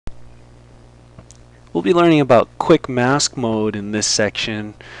We'll be learning about quick mask mode in this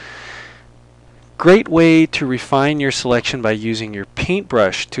section. Great way to refine your selection by using your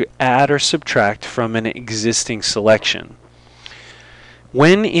paintbrush to add or subtract from an existing selection.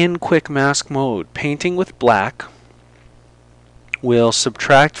 When in quick mask mode, painting with black will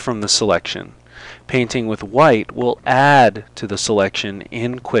subtract from the selection. Painting with white will add to the selection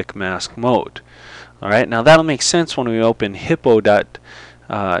in quick mask mode. Alright, now that'll make sense when we open hippo.jpg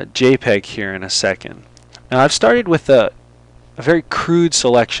here in a second. Now I've started with a very crude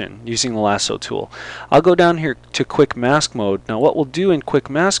selection using the lasso tool. I'll go down here to quick mask mode. Now what we'll do in quick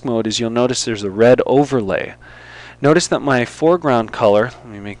mask mode is you'll notice there's a red overlay. Notice that my foreground color, let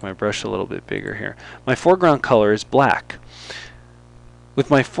me make my brush a little bit bigger here, my foreground color is black.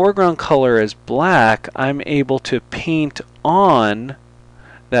 With my foreground color as black, I'm able to paint on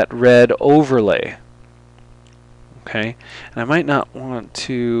that red overlay. Okay, and I might not want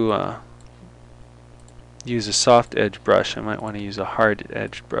to use a soft edge brush. I might want to use a hard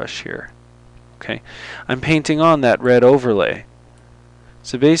edged brush here. Okay, I'm painting on that red overlay.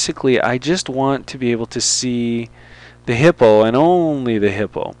 So basically I just want to be able to see the hippo and only the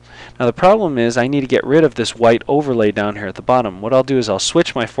hippo. Now the problem is I need to get rid of this white overlay down here at the bottom. What I'll do is I'll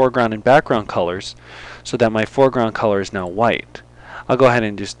switch my foreground and background colors so that my foreground color is now white. I'll go ahead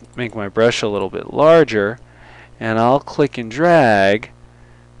and just make my brush a little bit larger, and I'll click and drag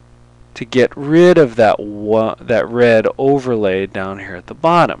to get rid of that red overlay down here at the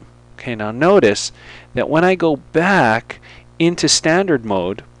bottom. Okay, now notice that when I go back into standard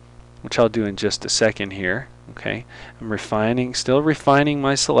mode, which I'll do in just a second here, okay, I'm still refining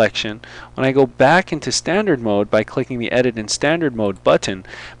my selection. When I go back into standard mode by clicking the Edit in Standard Mode button,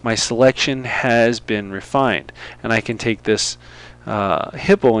 my selection has been refined, and I can take this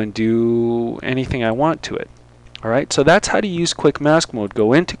hippo and do anything I want to it. Alright, so that's how to use quick mask mode.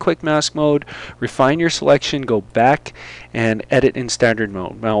 Go into quick mask mode, refine your selection, go back and edit in standard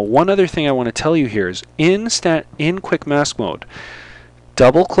mode. Now one other thing I want to tell you here is in quick mask mode,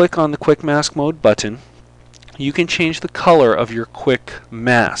 double click on the quick mask mode button. You can change the color of your quick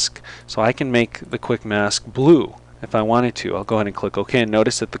mask. So I can make the quick mask blue if I wanted to. I'll go ahead and click OK and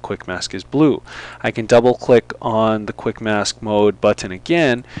notice that the quick mask is blue. I can double click on the quick mask mode button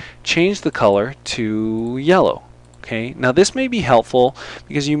again, change the color to yellow. Okay, now this may be helpful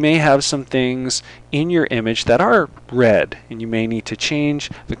because you may have some things in your image that are red and you may need to change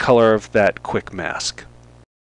the color of that quick mask.